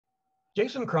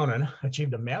Jason Cronan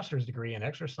achieved a master's degree in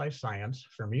exercise science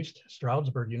from East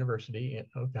Stroudsburg University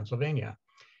of Pennsylvania.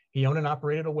 He owned and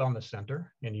operated a wellness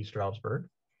center in East Stroudsburg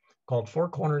called Four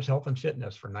Corners Health and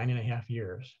Fitness for 9.5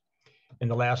 years. In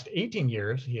the last 18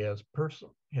 years, he has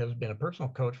been a personal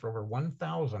coach for over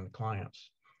 1,000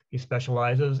 clients. He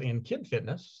specializes in kid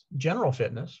fitness, general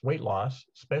fitness, weight loss,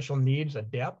 special needs,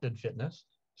 adapted fitness,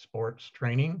 sports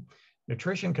training,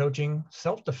 nutrition coaching,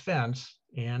 self-defense,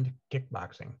 and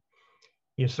kickboxing.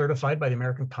 He is certified by the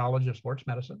American College of Sports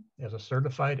Medicine as a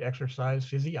certified exercise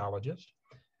physiologist.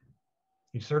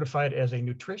 He's certified as a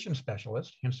nutrition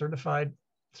specialist and certified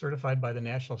by the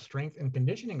National Strength and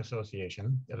Conditioning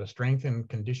Association as a strength and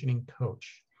conditioning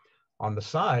coach. On the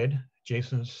side,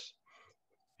 Jason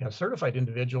has certified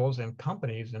individuals and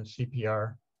companies in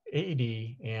CPR,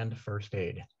 AED, and first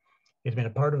aid. He's been a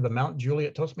part of the Mount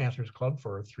Juliet Toastmasters Club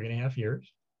for 3.5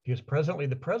 years. He is presently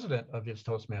the president of his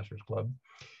Toastmasters Club.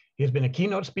 He has been a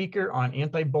keynote speaker on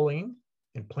anti-bullying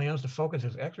and plans to focus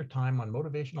his extra time on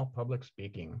motivational public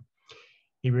speaking.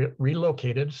 He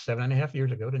relocated 7.5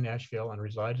 years ago to Nashville and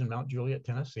resides in Mount Juliet,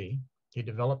 Tennessee. He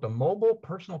developed a mobile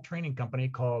personal training company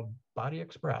called Body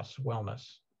Express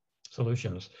Wellness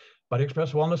Solutions. Body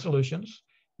Express Wellness Solutions,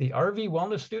 the RV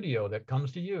wellness studio that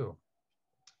comes to you.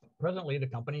 Presently, the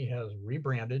company has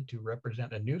rebranded to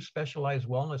represent a new specialized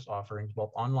wellness offerings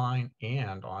both online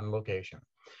and on location.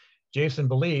 Jason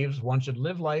believes one should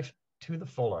live life to the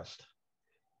fullest.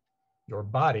 Your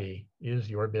body is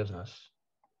your business.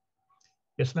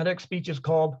 His SMEDEX speech is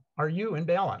called, Are You in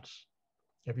Balance?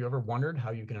 Have you ever wondered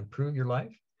how you can improve your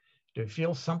life? Do you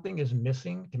feel something is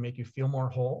missing to make you feel more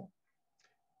whole?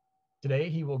 Today,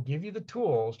 he will give you the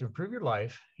tools to improve your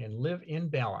life and live in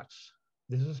balance.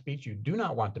 This is a speech you do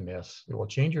not want to miss. It will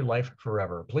change your life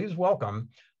forever. Please welcome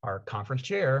our conference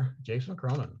chair, Jason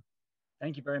Cronan.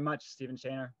 Thank you very much, Stephen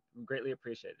Shaner. Greatly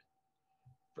appreciated.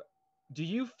 Do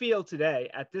you feel today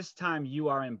at this time you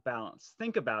are in balance?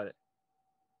 Think about it.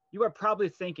 You are probably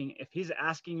thinking, if he's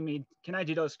asking me, can I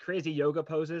do those crazy yoga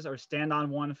poses or stand on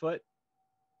one foot?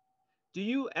 Did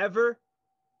you ever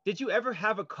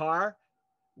have a car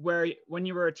where when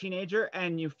you were a teenager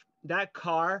and that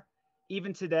car,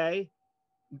 even today,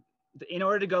 in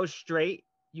order to go straight,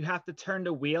 you have to turn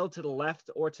the wheel to the left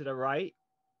or to the right?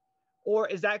 Or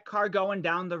is that car going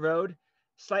down the road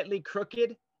slightly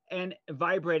crooked and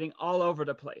vibrating all over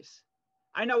the place?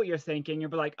 I know what you're thinking. You're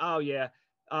like, oh yeah,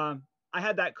 I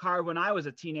had that car when I was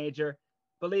a teenager.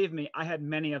 Believe me, I had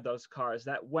many of those cars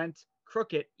that went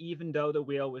crooked even though the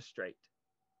wheel was straight.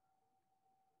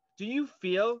 Do you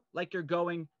feel like you're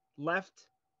going left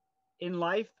in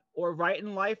life or right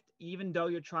in life even though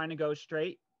you're trying to go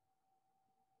straight?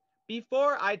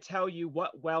 Before I tell you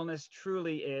what wellness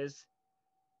truly is,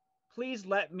 please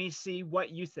let me see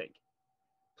what you think.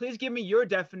 Please give me your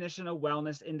definition of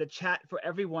wellness in the chat for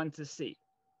everyone to see.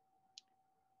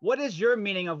 What is your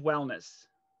meaning of wellness?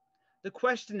 The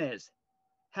question is,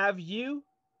 have you,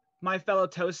 my fellow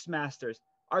Toastmasters,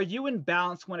 are you in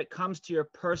balance when it comes to your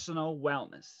personal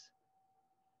wellness?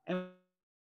 And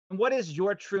what is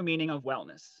your true meaning of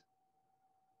wellness?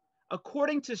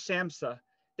 According to SAMHSA,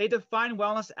 they define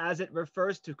wellness as it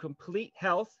refers to complete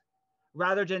health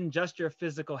rather than just your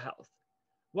physical health.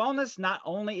 Wellness not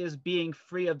only is being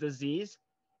free of disease,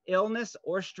 illness,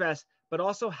 or stress, but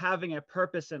also having a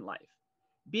purpose in life.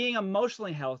 Being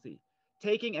emotionally healthy,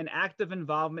 taking an active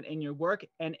involvement in your work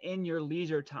and in your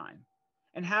leisure time,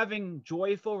 and having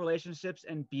joyful relationships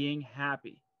and being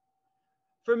happy.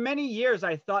 For many years,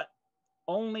 I thought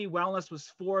only wellness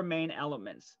was 4 main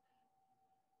elements.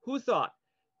 Who thought?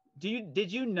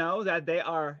 Did you know that there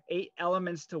are 8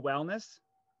 elements to wellness?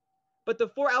 But the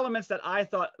 4 elements that I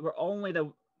thought were only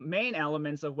the main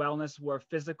elements of wellness were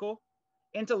physical,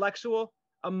 intellectual,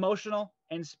 emotional,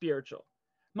 and spiritual.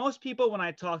 Most people, when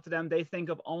I talk to them, they think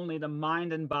of only the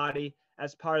mind and body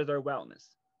as part of their wellness.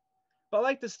 But I'd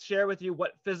like to share with you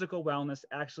what physical wellness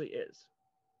actually is.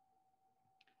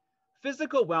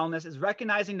 Physical wellness is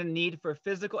recognizing the need for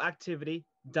physical activity,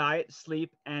 diet,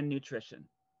 sleep, and nutrition.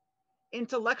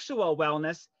 Intellectual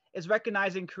wellness is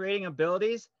recognizing creating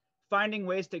abilities, finding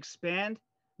ways to expand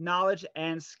knowledge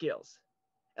and skills.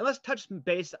 And let's touch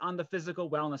base on the physical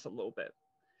wellness a little bit.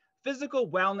 Physical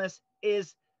wellness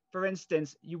is, for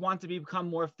instance, you want to become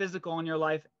more physical in your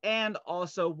life and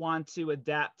also want to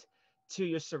adapt to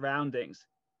your surroundings.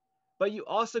 But you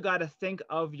also got to think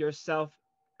of yourself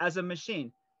as a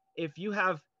machine. If you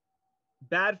have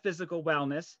bad physical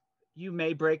wellness, you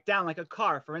may break down like a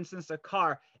car. For instance, a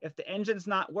car, if the engine's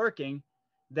not working,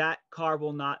 that car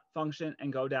will not function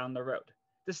and go down the road.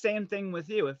 The same thing with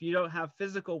you. If you don't have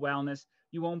physical wellness,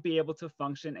 you won't be able to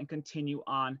function and continue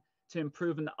on to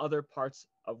improve in the other parts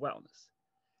of wellness.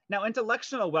 Now,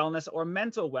 intellectual wellness or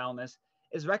mental wellness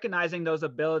is recognizing those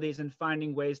abilities and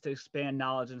finding ways to expand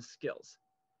knowledge and skills.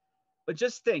 But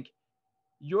just think,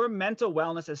 your mental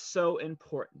wellness is so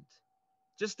important.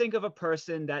 Just think of a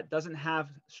person that doesn't have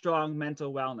strong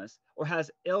mental wellness or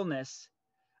has illness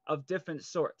of different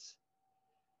sorts.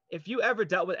 If you ever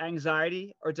dealt with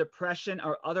anxiety or depression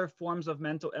or other forms of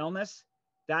mental illness,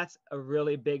 that's a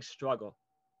really big struggle.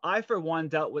 I, for one,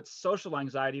 dealt with social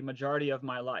anxiety majority of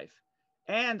my life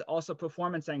and also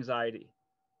performance anxiety.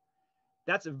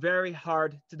 That's very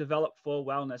hard to develop full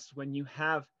wellness when you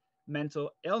have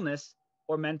mental illness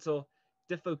or mental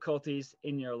difficulties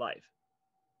in your life.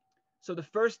 So the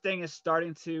first thing is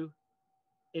starting to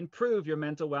improve your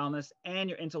mental wellness and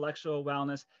your intellectual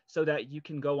wellness so that you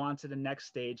can go on to the next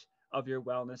stage of your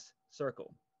wellness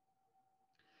circle.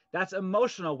 That's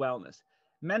emotional wellness.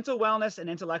 Mental wellness and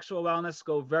intellectual wellness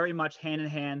go very much hand in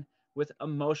hand with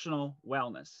emotional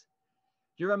wellness.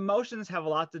 Your emotions have a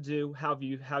lot to do how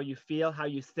you feel, how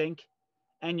you think,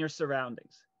 and your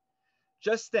surroundings.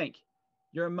 Just think,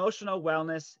 your emotional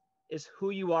wellness is who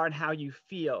you are and how you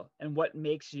feel and what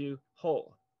makes you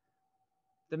whole.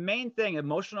 The main thing,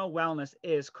 emotional wellness,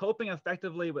 is coping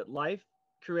effectively with life,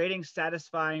 creating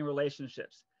satisfying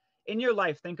relationships. In your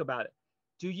life, think about it.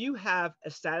 Do you have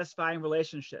a satisfying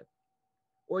relationship?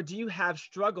 Or do you have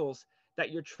struggles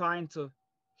that you're trying to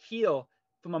heal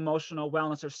from emotional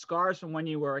wellness, or scars from when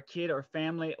you were a kid or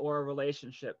family or a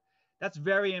relationship? That's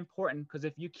very important, because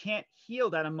if you can't heal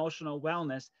that emotional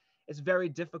wellness, it's very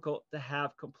difficult to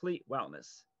have complete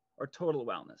wellness or total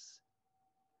wellness.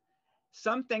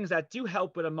 Some things that do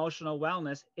help with emotional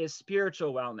wellness is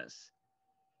spiritual wellness.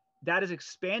 That is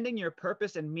expanding your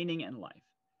purpose and meaning in life.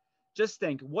 Just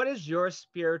think, what is your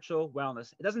spiritual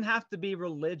wellness? It doesn't have to be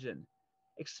religion.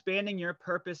 Expanding your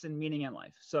purpose and meaning in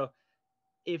life. So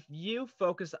if you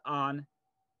focus on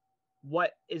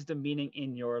what is the meaning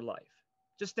in your life,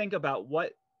 just think about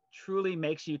what truly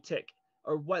makes you tick,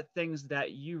 or what things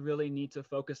that you really need to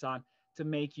focus on to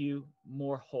make you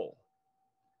more whole.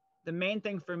 The main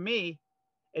thing for me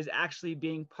is actually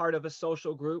being part of a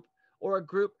social group, or a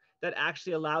group that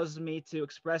actually allows me to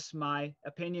express my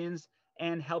opinions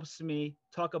and helps me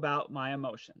talk about my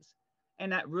emotions.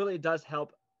 And that really does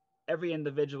help every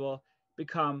individual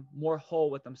become more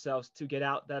whole with themselves, to get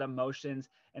out that emotions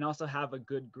and also have a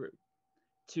good group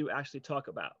to actually talk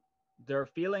about their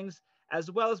feelings, as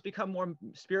well as become more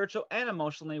spiritual and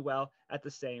emotionally well at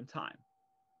the same time.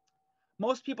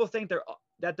 Most people think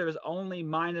that there's only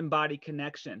mind and body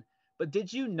connection, but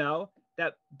did you know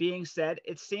that being said,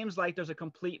 it seems like there's a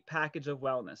complete package of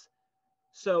wellness.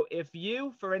 So if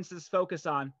you, for instance, focus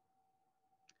on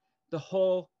the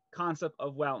whole concept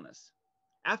of wellness,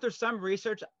 after some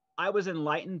research, I was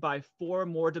enlightened by 4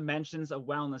 more dimensions of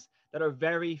wellness that are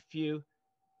very few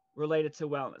related to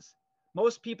wellness.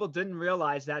 Most people didn't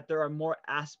realize that there are more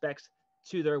aspects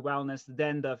to their wellness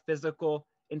than the physical,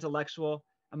 intellectual,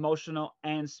 emotional,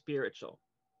 and spiritual.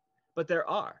 But there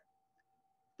are.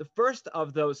 The first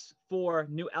of those 4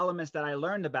 new elements that I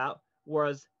learned about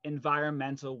was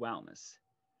environmental wellness.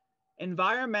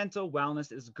 Environmental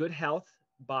wellness is good health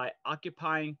by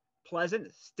occupying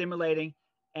pleasant, stimulating,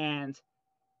 and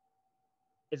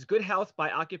it's good health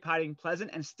by occupying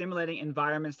pleasant and stimulating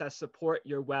environments that support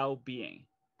your well-being.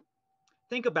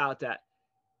 Think about that.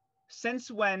 Since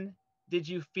when did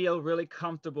you feel really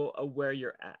comfortable of where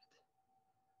you're at?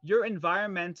 Your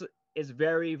environment is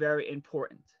very, very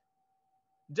important.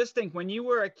 Just think, when you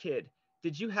were a kid,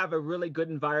 did you have a really good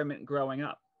environment growing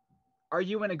up? Are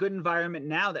you in a good environment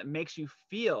now that makes you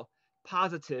feel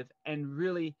positive and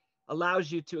really allows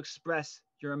you to express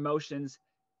your emotions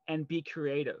and be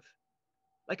creative?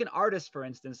 Like an artist, for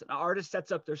instance, an artist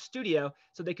sets up their studio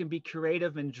so they can be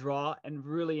creative and draw and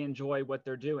really enjoy what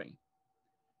they're doing.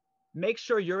 Make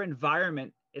sure your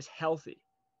environment is healthy.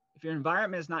 If your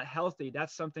environment is not healthy,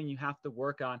 that's something you have to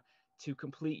work on to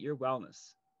complete your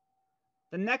wellness.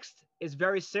 The next is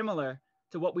very similar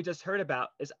to what we just heard about,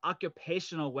 is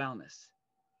occupational wellness.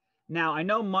 Now, I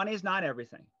know money is not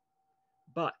everything,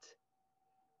 but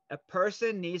a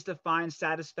person needs to find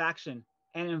satisfaction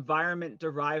and environment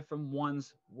derived from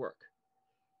one's work.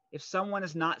 If someone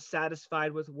is not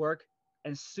satisfied with work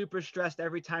and super stressed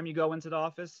every time you go into the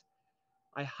office,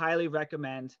 I highly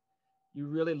recommend you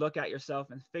really look at yourself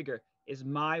and figure, is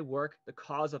my work the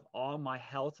cause of all my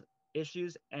health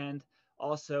issues and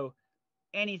also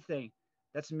anything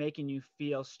that's making you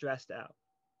feel stressed out?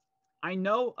 I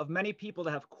know of many people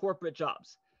that have corporate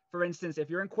jobs. For instance, if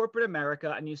you're in corporate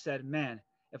America and you said, man,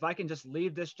 if I can just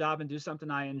leave this job and do something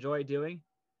I enjoy doing,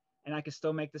 and I can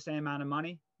still make the same amount of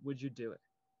money, would you do it?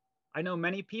 I know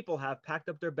many people have packed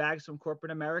up their bags from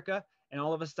corporate America and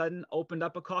all of a sudden opened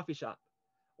up a coffee shop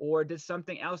or did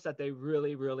something else that they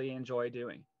really, really enjoy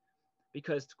doing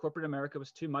because corporate America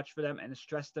was too much for them and it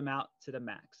stressed them out to the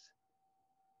max.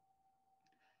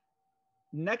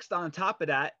 Next on top of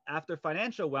that, after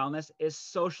financial wellness is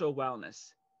social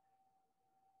wellness.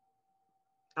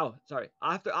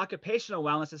 After occupational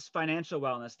wellness is financial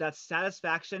wellness. That's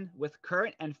satisfaction with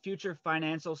current and future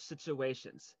financial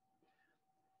situations.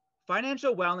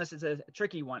 Financial wellness is a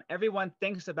tricky one. Everyone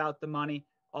thinks about the money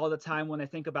all the time when they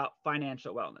think about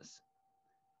financial wellness.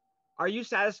 Are you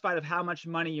satisfied with how much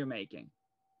money you're making?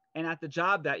 And at the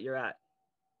job that you're at,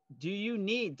 do you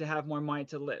need to have more money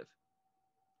to live?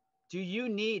 Do you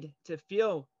need to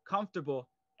feel comfortable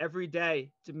every day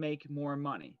to make more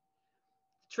money?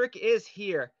 The trick is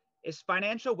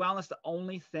financial wellness the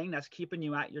only thing that's keeping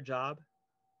you at your job?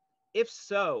 If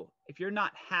so, if you're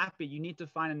not happy, you need to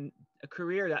find a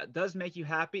career that does make you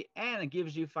happy and it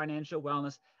gives you financial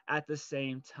wellness at the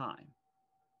same time.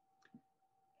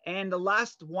 And the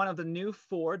last one of the new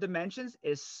 4 dimensions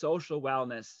is social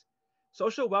wellness.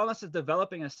 Social wellness is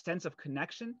developing a sense of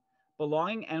connection,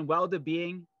 belonging, and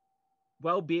well-being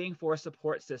for a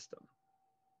support system.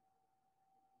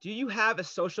 Do you have a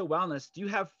social wellness? Do you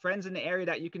have friends in the area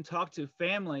that you can talk to,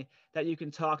 family that you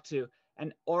can talk to?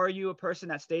 And are you a person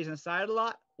that stays inside a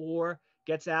lot or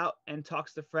gets out and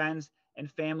talks to friends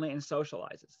and family and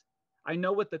socializes? I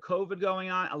know with the COVID going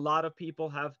on, a lot of people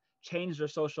have changed their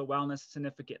social wellness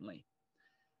significantly.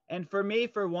 And for me,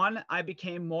 for one, I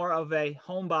became more of a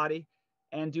homebody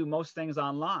and do most things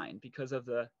online because of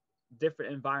the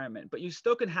different environment. But you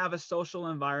still can have a social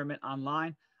environment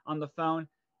online, on the phone,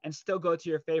 and still go to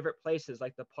your favorite places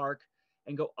like the park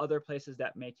and go other places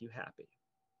that make you happy.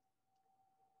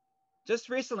 Just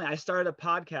recently, I started a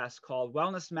podcast called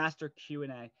Wellness Master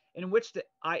Q&A, in which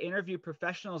I interview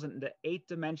professionals in the 8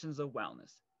 dimensions of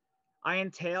wellness. I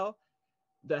entail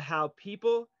how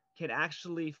people can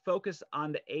actually focus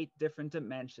on the 8 different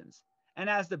dimensions. And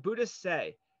as the Buddhists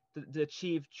say, to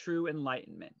achieve true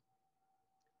enlightenment.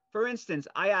 For instance,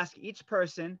 I ask each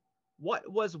person,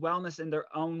 what was wellness in their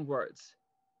own words?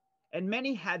 And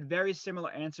many had very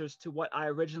similar answers to what I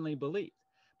originally believed.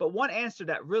 But one answer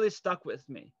that really stuck with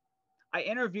me, I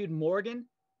interviewed Morgan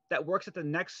that works at the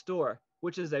Next Door,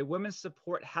 which is a women's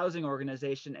support housing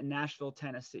organization in Nashville,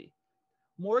 Tennessee.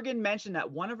 Morgan mentioned that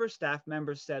one of her staff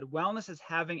members said, wellness is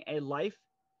having a life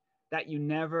that you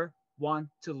never want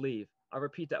to leave. I'll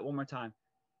repeat that one more time.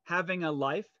 Having a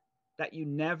life that you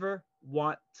never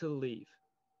want to leave.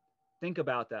 Think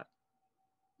about that.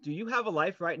 Do you have a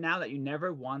life right now that you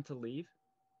never want to leave?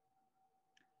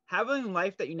 Having a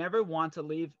life that you never want to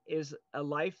leave is a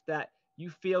life that you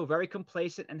feel very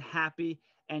complacent and happy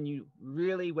and you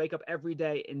really wake up every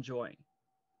day enjoying.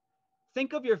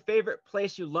 Think of your favorite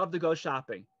place you love to go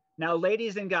shopping. Now,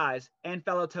 ladies and guys and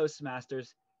fellow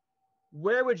Toastmasters,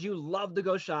 where would you love to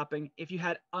go shopping if you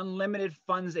had unlimited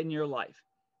funds in your life?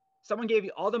 Someone gave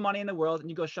you all the money in the world and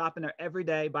you go shopping there every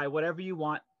day, buy whatever you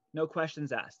want, no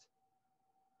questions asked.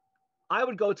 I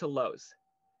would go to Lowe's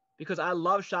because I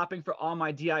love shopping for all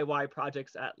my DIY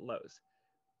projects at Lowe's.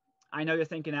 I know you're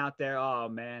thinking out there, oh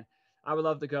man, I would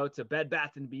love to go to Bed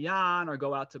Bath & Beyond or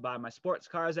go out to buy my sports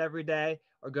cars every day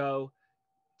or go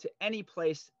to any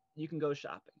place you can go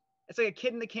shopping. It's like a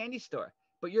kid in the candy store,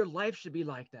 but your life should be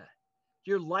like that.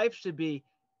 Your life should be,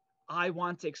 I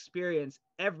want to experience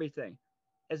everything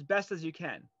as best as you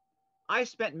can. I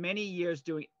spent many years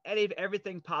doing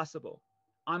everything possible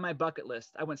on my bucket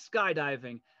list. I went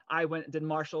skydiving. I did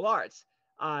martial arts.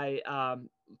 I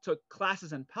took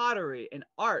classes in pottery and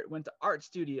art, went to art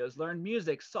studios, learned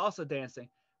music, salsa dancing,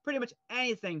 pretty much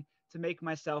anything to make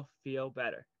myself feel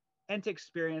better and to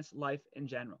experience life in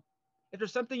general. If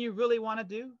there's something you really want to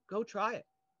do, go try it.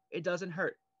 It doesn't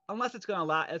hurt unless it's going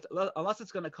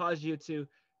to cause you to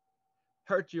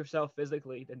hurt yourself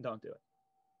physically, then don't do it.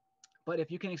 But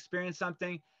if you can experience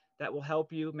something that will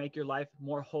help you make your life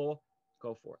more whole,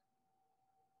 go for it.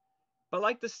 But I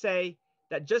like to say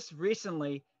that just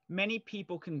recently, many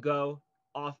people can go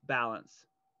off balance.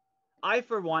 I,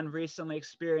 for one, recently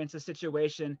experienced a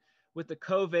situation with the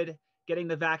COVID, getting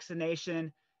the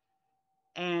vaccination.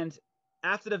 And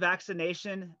after the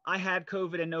vaccination, I had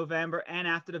COVID in November. And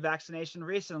after the vaccination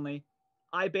recently,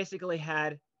 I basically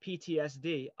had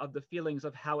PTSD of the feelings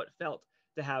of how it felt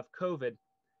to have COVID.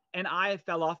 And I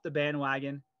fell off the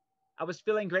bandwagon. I was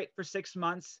feeling great for 6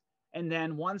 months. And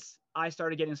then once I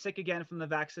started getting sick again from the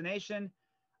vaccination,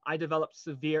 I developed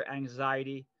severe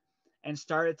anxiety and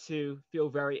started to feel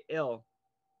very ill.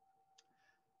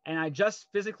 And I just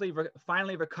physically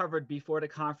finally recovered before the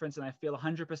conference, and I feel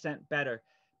 100% better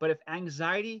But if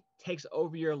anxiety takes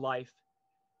over your life,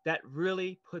 that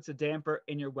really puts a damper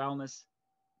in your wellness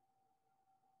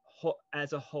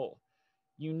as a whole.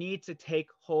 You need to take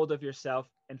hold of yourself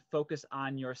and focus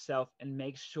on yourself and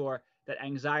make sure that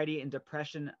anxiety and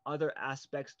depression, other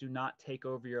aspects do not take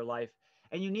over your life.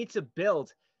 And you need to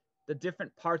build the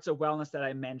different parts of wellness that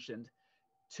I mentioned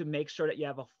to make sure that you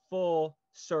have a full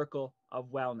circle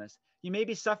of wellness. You may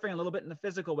be suffering a little bit in the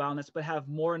physical wellness, but have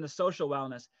more in the social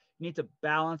wellness. You need to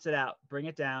balance it out, bring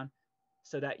it down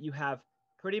so that you have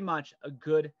pretty much a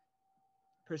good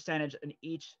percentage in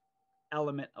each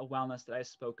element of wellness that I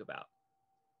spoke about.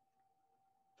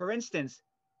 For instance,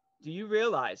 do you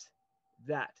realize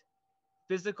that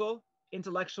physical,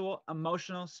 intellectual,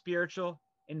 emotional, spiritual,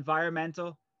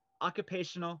 environmental,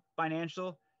 occupational,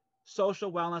 financial,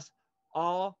 social wellness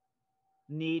all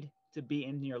need to be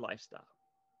in your lifestyle?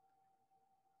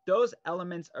 Those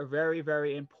elements are very,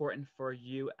 very important for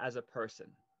you as a person.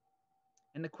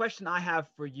 And the question I have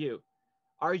for you,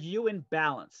 are you in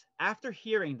balance? After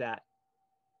hearing that,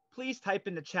 please type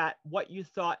in the chat what you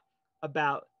thought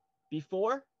about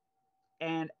before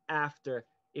and after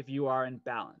if you are in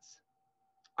balance.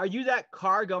 Are you that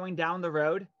car going down the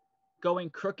road,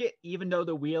 going crooked even though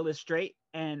the wheel is straight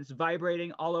and it's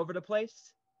vibrating all over the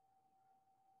place?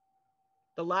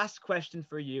 The last question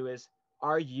for you is,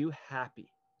 are you happy?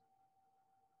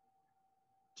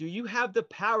 Do you have the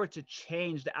power to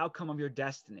change the outcome of your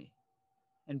destiny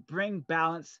and bring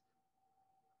balance,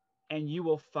 and you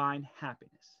will find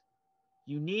happiness?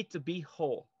 You need to be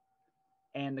whole,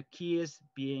 and the key is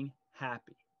being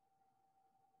happy.